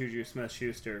love Juju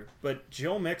Smith-Schuster, but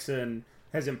Joe Mixon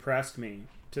has impressed me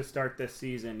to start this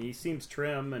season. He seems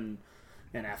trim and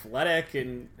athletic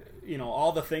and,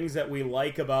 all the things that we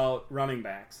like about running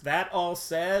backs. That all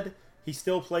said, he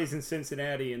still plays in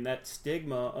Cincinnati, and that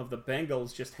stigma of the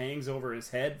Bengals just hangs over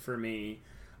his head for me.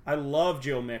 I love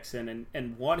Joe Mixon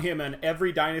and want him on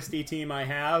every dynasty team I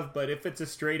have, but if it's a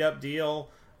straight-up deal,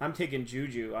 I'm taking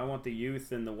Juju. I want the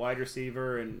youth and the wide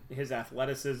receiver and his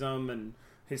athleticism and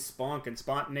his spunk and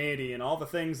spontaneity and all the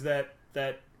things that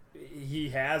he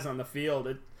has on the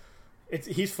field.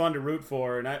 He's fun to root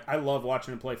for, and I love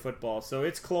watching him play football. So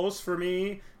it's close for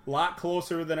me, a lot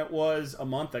closer than it was a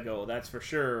month ago, that's for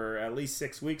sure, or at least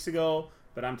 6 weeks ago,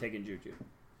 but I'm taking Juju.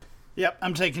 Yep,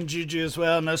 I'm taking Juju as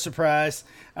well. No surprise.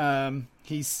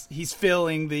 He's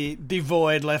filling the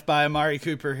void left by Amari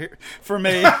Cooper here for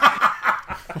me.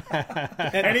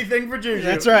 Anything for Juju.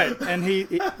 That's right, and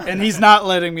he's not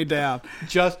letting me down.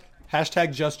 Just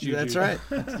Juju. That's right.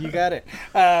 You got it.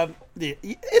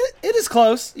 It is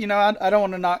close. I don't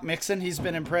want to knock Mixon. He's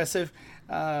been impressive,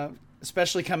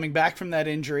 especially coming back from that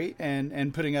injury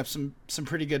and putting up some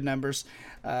pretty good numbers.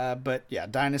 But yeah,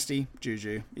 Dynasty,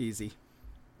 Juju, easy.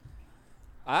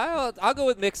 I'll go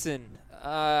with Mixon.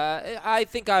 I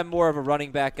think I'm more of a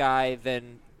running back guy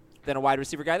than a wide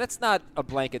receiver guy. That's not a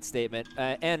blanket statement.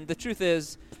 And the truth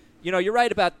is, you're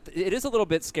right about it is a little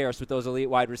bit scarce with those elite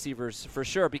wide receivers for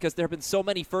sure because there have been so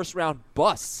many first-round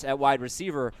busts at wide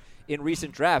receiver in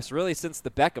recent drafts, really since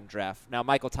the Beckham draft. Now,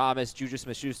 Michael Thomas, Juju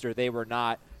Smith-Schuster, they were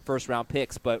not first-round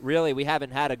picks, but really we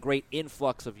haven't had a great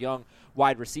influx of young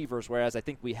wide receivers, whereas I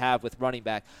think we have with running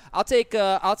back. I'll take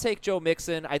Joe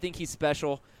Mixon. I think he's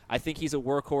special. I think he's a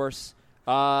workhorse.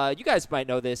 You guys might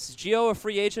know this. Is Gio a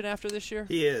free agent after this year?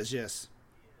 He is, yes.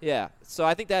 Yeah, so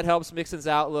I think that helps Mixon's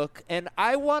outlook. And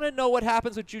I want to know what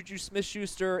happens with Juju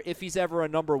Smith-Schuster if he's ever a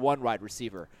number 1 wide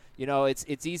receiver.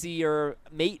 It's easier.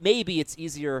 Maybe it's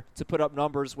easier to put up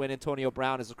numbers when Antonio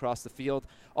Brown is across the field.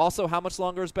 Also, how much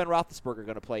longer is Ben Roethlisberger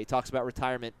going to play? He talks about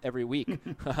retirement every week.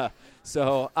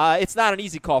 So it's not an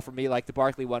easy call for me like the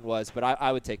Barkley one was, but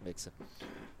I would take Mixon.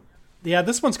 Yeah,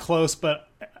 this one's close, but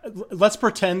let's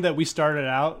pretend that we started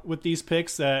out with these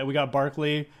picks. We got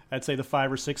Barkley at, say, the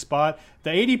 5 or 6 spot. The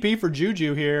ADP for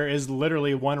Juju here is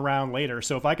literally 1 round later.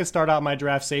 So if I could start out my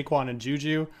draft Saquon and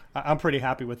Juju, I'm pretty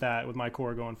happy with that, with my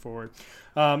core going forward.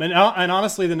 And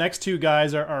honestly, the next 2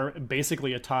 guys are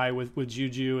basically a tie with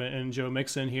Juju and Joe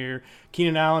Mixon here.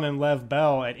 Keenan Allen and Lev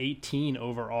Bell at 18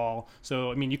 overall.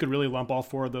 So, I mean, you could really lump all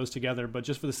 4 of those together. But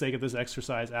just for the sake of this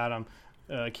exercise, Adam,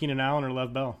 Keenan Allen or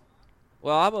Lev Bell?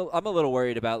 Well, I'm a little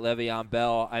worried about Le'Veon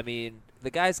Bell. I mean,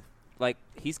 the guy's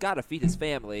he's got to feed his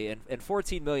family, and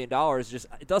 $14 million just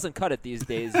it doesn't cut it these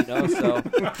days, you know. So,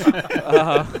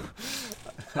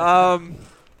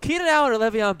 Keenan Allen or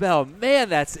Le'Veon Bell, man,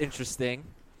 that's interesting.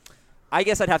 I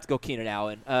guess I'd have to go Keenan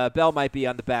Allen. Bell might be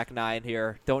on the back 9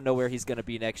 here. Don't know where he's going to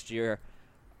be next year.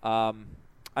 I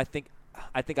think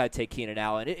I'd take Keenan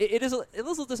Allen. It is a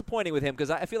little disappointing with him because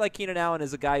I feel like Keenan Allen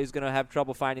is a guy who's going to have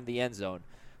trouble finding the end zone.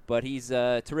 But he's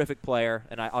a terrific player,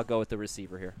 and I'll go with the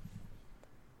receiver here.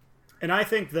 And I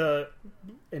think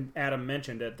and Adam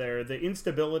mentioned it there, the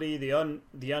instability,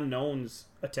 the unknowns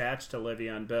attached to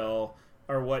Le'Veon Bell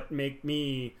are what make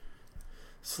me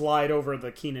slide over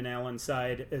the Keenan Allen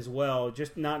side as well.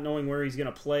 Just not knowing where he's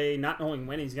going to play, not knowing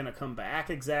when he's going to come back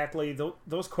exactly.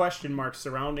 Those question marks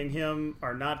surrounding him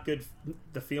are not good.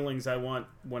 The feelings I want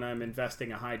when I'm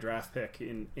investing a high draft pick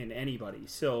in anybody.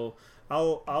 So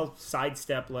I'll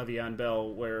sidestep Le'Veon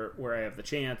Bell where I have the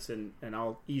chance, and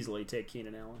I'll easily take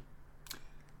Keenan Allen.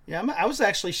 Yeah, I was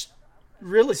actually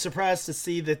really surprised to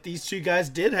see that these 2 guys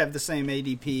did have the same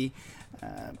ADP.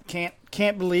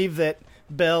 Can't believe that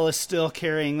Bell is still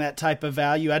carrying that type of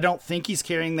value. I don't think he's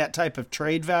carrying that type of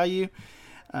trade value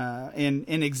in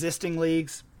existing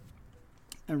leagues.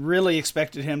 I really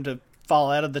expected him to fall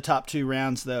out of the top 2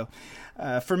 rounds, though.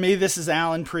 For me, this is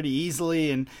Allen pretty easily,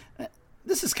 and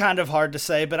this is kind of hard to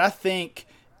say, but I think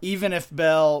even if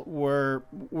Bell were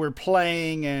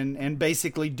playing and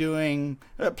basically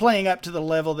playing up to the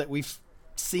level that we've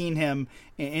seen him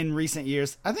in recent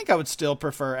years, I think I would still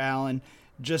prefer Allen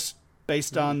just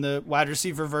based on the wide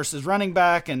receiver versus running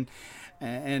back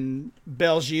and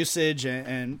Bell's usage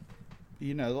and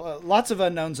you know, lots of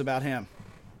unknowns about him.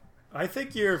 I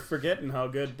think you're forgetting how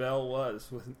good Bell was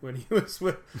when he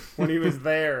was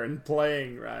there and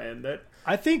playing, Ryan.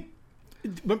 I think.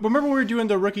 Remember we were doing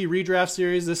the rookie redraft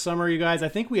series this summer, you guys? I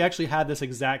think we actually had this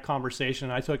exact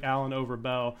conversation. I took Allen over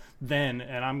Bell then,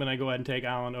 and I'm going to go ahead and take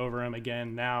Allen over him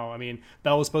again now. I mean,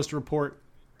 Bell was supposed to report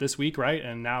this week, right?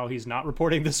 And now he's not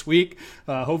reporting this week.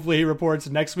 Hopefully he reports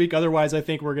next week. Otherwise, I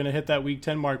think we're going to hit that week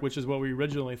 10 mark, which is what we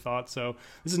originally thought. So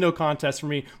this is no contest for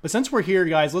me. But since we're here,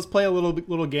 guys, let's play a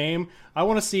little game. I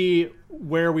want to see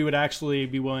where we would actually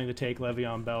be willing to take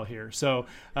Le'Veon Bell here. So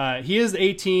he is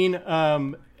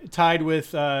 18. Tied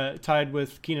with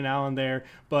Keenan Allen there,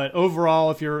 but overall,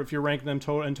 if you're ranking them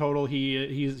in total,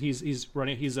 he's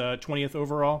running 20th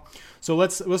overall. So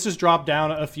let's just drop down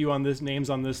a few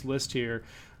names on this list here,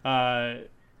 and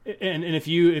if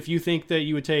you think that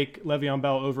you would take Le'Veon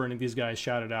Bell over any of these guys,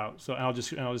 shout it out. So I'll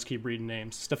just keep reading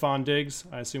names. Stephon Diggs,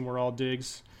 I assume we're all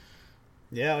Diggs.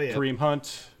 Yeah. Kareem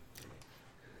Hunt,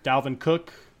 Dalvin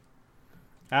Cook,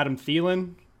 Adam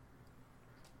Thielen,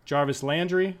 Jarvis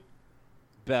Landry.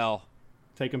 Bell.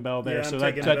 Taking Bell there. Yeah, so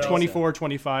that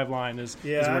 24-25 line is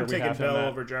where I'm we taking have Bell him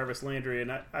over Jarvis Landry,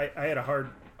 and I had a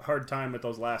hard time with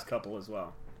those last couple as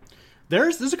well.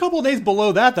 There's a couple of days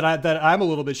below that I'm a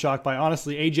little bit shocked by.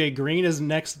 Honestly, AJ Green is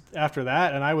next after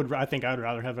that, and I think I would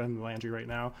rather have him than Landry right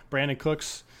now. Brandon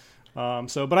Cooks.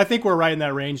 But I think we're right in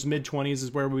that range. Mid-20s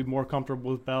is where we'd be more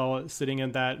comfortable with Bell. Sitting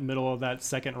in that middle of that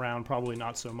second round, probably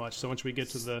not so much. So once we get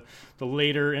to the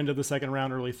later end of the second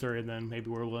round, early third, then maybe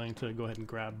we're willing to go ahead and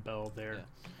grab Bell there. Yeah.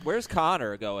 Where's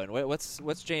Connor going? What's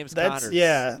James Conner's that's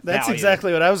value?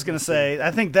 exactly what I was going to say.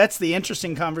 I think that's the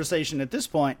interesting conversation at this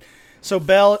point. So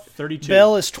Bell 32.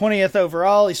 Bell is 20th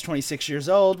overall. He's 26 years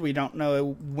old. We don't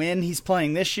know when he's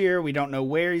playing this year. We don't know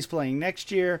where he's playing next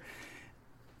year.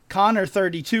 Connor,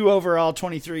 32 overall,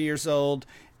 23 years old.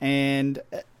 And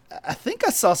I think I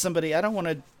saw somebody, I don't want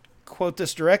to quote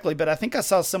this directly, but I think I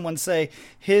saw someone say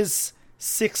his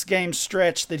 6-game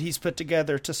stretch that he's put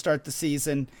together to start the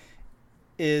season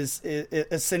is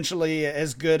essentially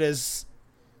as good as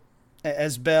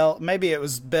Bell. Maybe it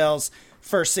was Bell's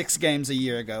first 6 games a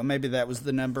year ago. Maybe that was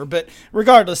the number. But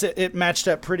regardless, it matched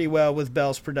up pretty well with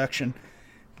Bell's production.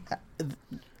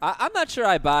 I'm not sure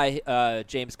I buy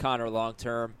James Conner long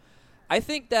term. I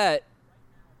think that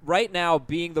right now,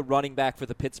 being the running back for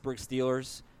the Pittsburgh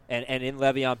Steelers and in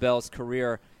Le'Veon Bell's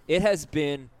career, it has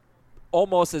been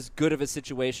almost as good of a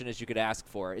situation as you could ask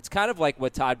for. It's kind of like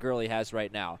what Todd Gurley has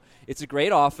right now. It's a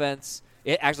great offense.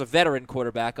 actually a veteran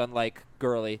quarterback, unlike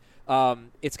Gurley.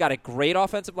 It's got a great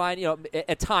offensive line,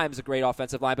 at times a great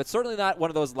offensive line, but certainly not one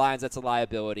of those lines that's a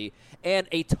liability, and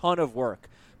a ton of work.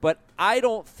 But I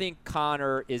don't think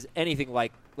Connor is anything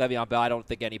like Le'Veon Bell. I don't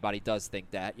think anybody does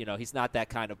think that. He's not that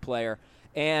kind of player.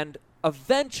 And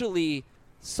eventually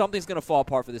something's going to fall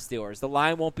apart for the Steelers. The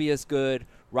line won't be as good.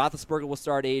 Roethlisberger will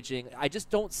start aging. I just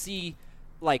don't see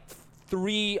like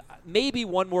 3, maybe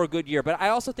one more good year. But I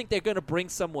also think they're going to bring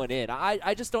someone in.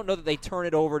 I just don't know that they turn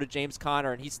it over to James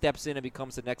Conner and he steps in and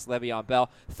becomes the next Le'Veon Bell.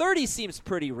 30 seems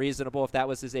pretty reasonable if that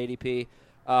was his ADP.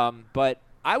 But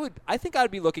I think I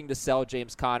would be looking to sell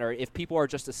James Conner if people are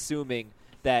just assuming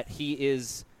that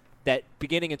that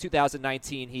beginning in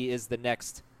 2019 he is the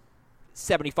next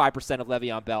 75% of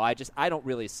Le'Veon Bell. I don't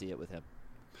really see it with him.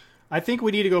 I think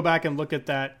we need to go back and look at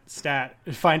that stat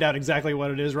and find out exactly what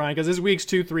it is, Ryan, because his weeks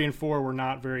 2, 3, and 4 were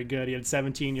not very good. He had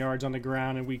 17 yards on the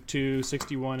ground in week 2,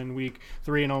 61 in week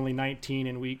 3, and only 19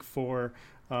 in week 4.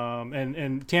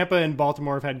 And Tampa and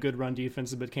Baltimore have had good run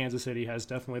defenses, but Kansas City has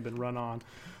definitely been run on.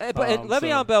 And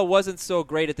Le'Veon Bell wasn't so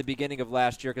great at the beginning of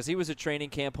last year because he was a training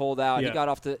camp holdout. Yeah. He got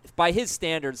off to, by his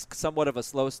standards, somewhat of a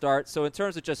slow start. So in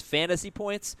terms of just fantasy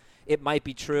points, it might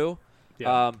be true.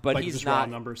 Yeah, but like he's not.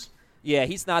 Numbers. Yeah,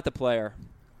 he's not the player.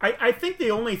 I think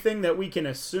the only thing that we can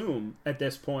assume at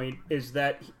this point is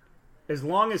that as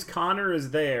long as Connor is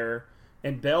there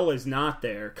and Bell is not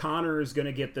there, Connor is going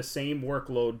to get the same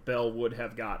workload Bell would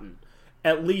have gotten,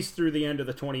 at least through the end of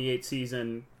the 28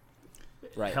 season.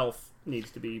 Right. Health needs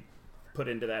to be put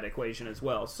into that equation as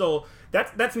well. So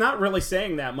that's not really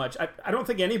saying that much. I don't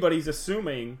think anybody's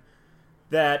assuming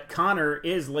that Connor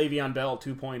is Le'Veon Bell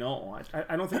 2.0.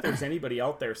 I don't think there's anybody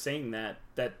out there saying that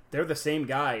they're the same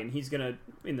guy and he's going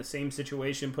to, in the same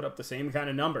situation, put up the same kind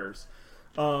of numbers.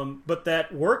 But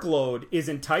that workload is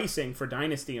enticing for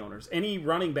dynasty owners. Any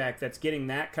running back that's getting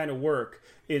that kind of work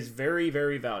is very,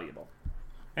 very valuable.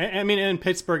 And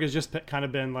Pittsburgh has just kind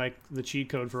of been like the cheat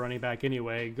code for running back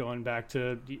anyway, going back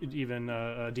to even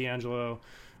D'Angelo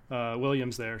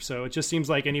Williams there. So it just seems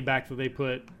like any back that they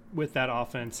put with that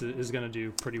offense is going to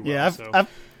do pretty well.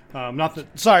 Yeah,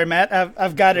 sorry, Matt.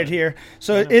 I've got it here.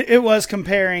 So it was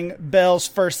comparing Bell's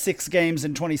first 6 games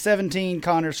in 2017,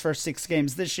 Connor's first 6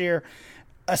 games this year.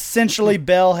 Essentially,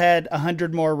 Bell had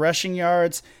 100 more rushing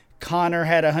yards. Connor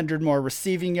had 100 more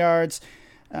receiving yards.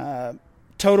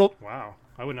 Total. Wow.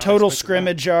 Total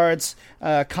scrimmage yards.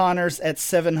 Connor's at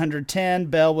 710.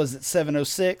 Bell was at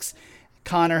 706.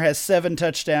 Connor has 7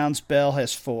 touchdowns. Bell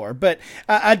has 4. But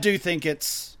I do think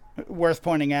it's worth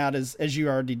pointing out, as you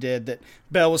already did, that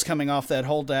Bell was coming off that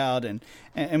holdout,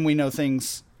 and we know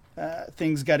things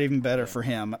got even better for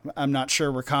him. I'm not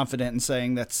sure we're confident in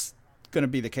saying that's going to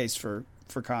be the case for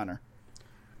Connor.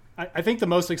 I think the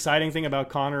most exciting thing about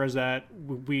Connor is that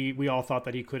we all thought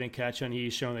that he couldn't catch, and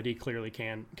he's shown that he clearly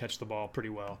can catch the ball pretty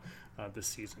well this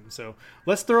season. So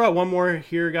let's throw out one more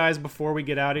here, guys, before we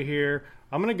get out of here.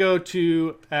 I'm going to go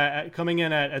to, coming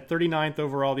in at 39th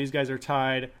overall, these guys are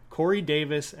tied, Corey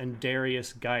Davis and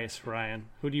Darius Geis. Ryan,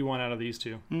 who do you want out of these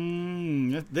two?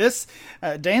 Dan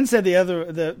said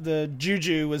the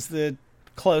Juju was the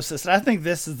closest. I think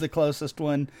this is the closest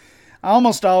one. I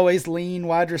almost always lean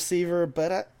wide receiver,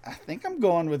 but I think I'm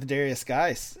going with Darius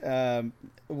Geis.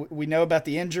 We know about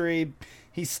the injury.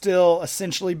 He's still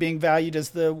essentially being valued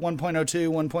as the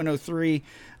 1.02, 1.03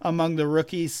 among the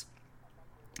rookies.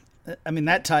 I mean,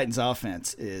 that Titans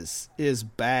offense is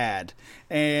bad.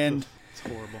 And it's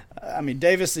horrible. I mean,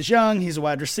 Davis is young. He's a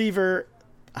wide receiver.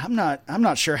 I'm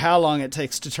not sure how long it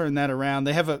takes to turn that around.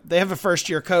 They have a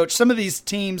first-year coach. Some of these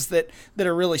teams that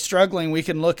are really struggling, we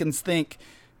can look and think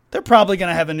they're probably going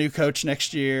to have a new coach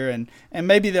next year, and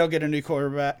maybe they'll get a new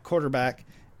quarterback.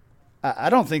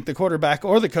 I don't think the quarterback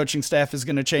or the coaching staff is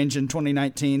going to change in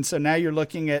 2019. So now you're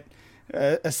looking at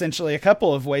essentially a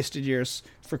couple of wasted years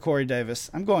for Corey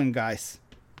Davis. I'm going Geis.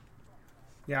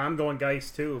 Yeah, I'm going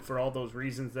Geis too for all those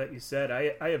reasons that you said.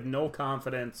 I have no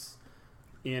confidence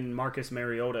in Marcus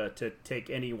Mariota to take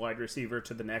any wide receiver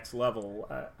to the next level.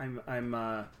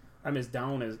 I'm as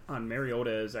down on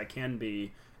Mariota as I can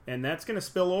be, and that's going to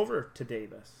spill over to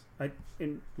Davis.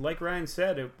 And like Ryan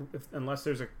said, unless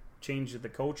there's a change of the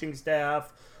coaching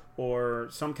staff or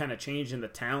some kind of change in the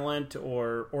talent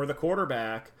or the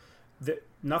quarterback,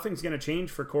 nothing's going to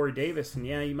change for Corey Davis. And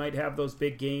yeah, he might have those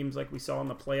big games like we saw in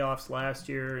the playoffs last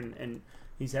year, and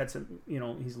he's had some,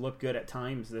 he's looked good at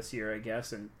times this year, I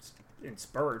guess, and in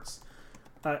spurts.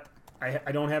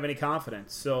 I don't have any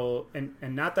confidence. So, and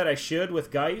not that I should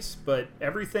with Geis, but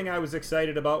everything I was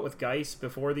excited about with Geis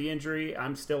before the injury,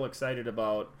 I'm still excited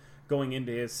about going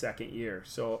into his second year.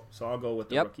 So I'll go with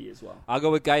the rookie as well. I'll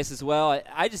go with Geis as well.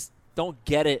 don't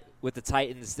get it with the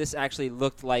Titans. This actually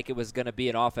looked like it was going to be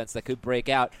an offense that could break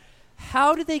out.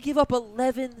 How did they give up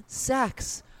 11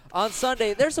 sacks on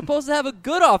Sunday? They're supposed to have a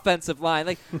good offensive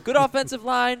line. Good offensive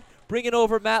line, bringing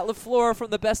over Matt LaFleur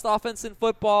from the best offense in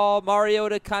football.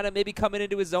 Mariota kind of maybe coming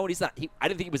into his own. I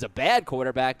didn't think he was a bad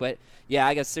quarterback, but, yeah,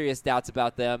 I got serious doubts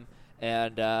about them.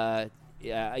 And,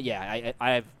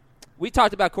 we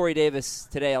talked about Corey Davis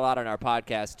today a lot on our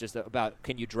podcast, just about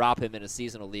can you drop him in a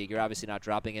seasonal league. You're obviously not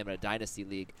dropping him in a dynasty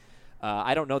league.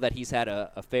 I don't know that he's had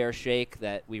a fair shake,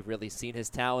 that we've really seen his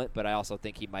talent, but I also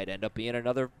think he might end up being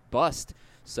another bust.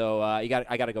 So I got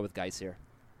to go with Geis here.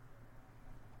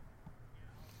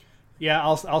 Yeah,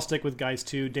 I'll stick with Geis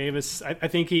too. Davis, I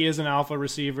think he is an alpha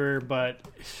receiver, but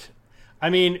I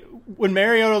mean, when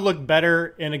Mariota looked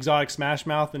better in Exotic Smash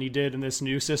Mouth than he did in this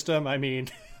new system, I mean,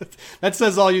 that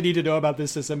says all you need to know about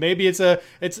this system. Maybe it's a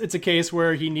case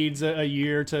where he needs a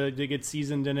year to get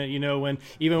seasoned in it. You know, when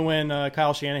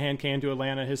Kyle Shanahan came to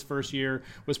Atlanta, his first year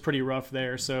was pretty rough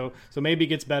there. So maybe it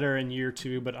gets better in year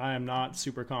 2, but I am not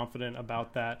super confident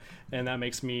about that, and that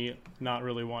makes me not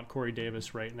really want Corey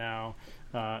Davis right now,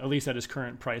 at least at his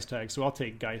current price tag. So I'll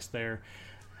take Geis there.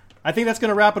 I think that's going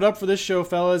to wrap it up for this show,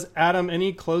 fellas. Adam,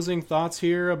 any closing thoughts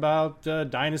here about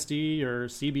Dynasty or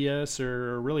CBS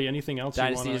or really anything else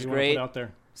Dynasty you want to put out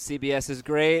there? CBS is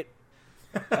great.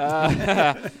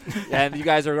 And you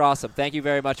guys are awesome. Thank you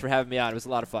very much for having me on. It was a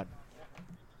lot of fun.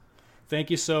 Thank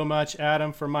you so much,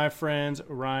 Adam. For my friends,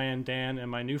 Ryan, Dan,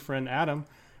 and my new friend, Adam,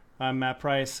 I'm Matt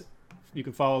Price. You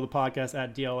can follow the podcast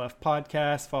at DLF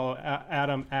Podcast. Follow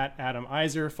Adam at Adam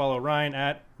Aizer. Follow Ryan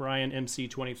at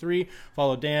RyanMC23.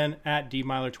 Follow Dan at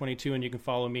DMyler22. And you can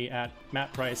follow me at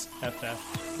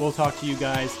MattPriceFF. We'll talk to you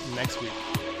guys next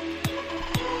week.